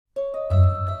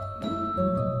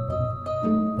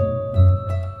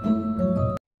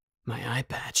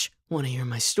patch. Wanna hear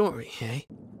my story, hey?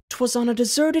 'Twas on a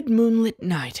deserted moonlit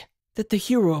night that the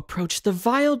hero approached the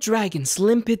vile dragon's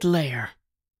limpid lair.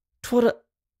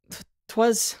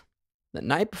 'Twas the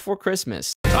night before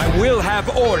Christmas. I will have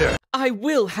order! I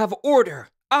will have order!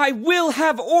 I will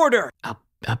have order!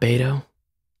 Albedo,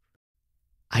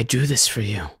 I do this for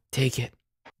you. Take it.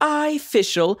 I,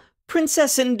 Fischl,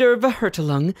 Princess Enderva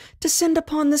Hertelung, descend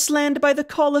upon this land by the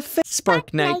call of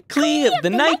Spark Knight Klee of the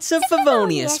Knights of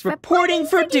Favonius, reporting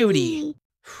for duty.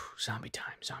 Zombie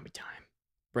time, zombie time.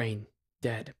 Brain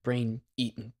dead, brain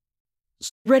eaten.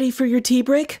 Ready for your tea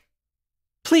break?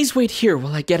 Please wait here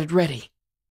while I get it ready.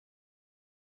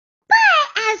 But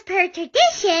as per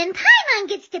tradition, Paimon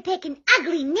gets to pick an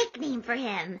ugly nickname for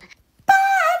him.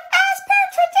 But as per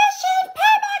tradition,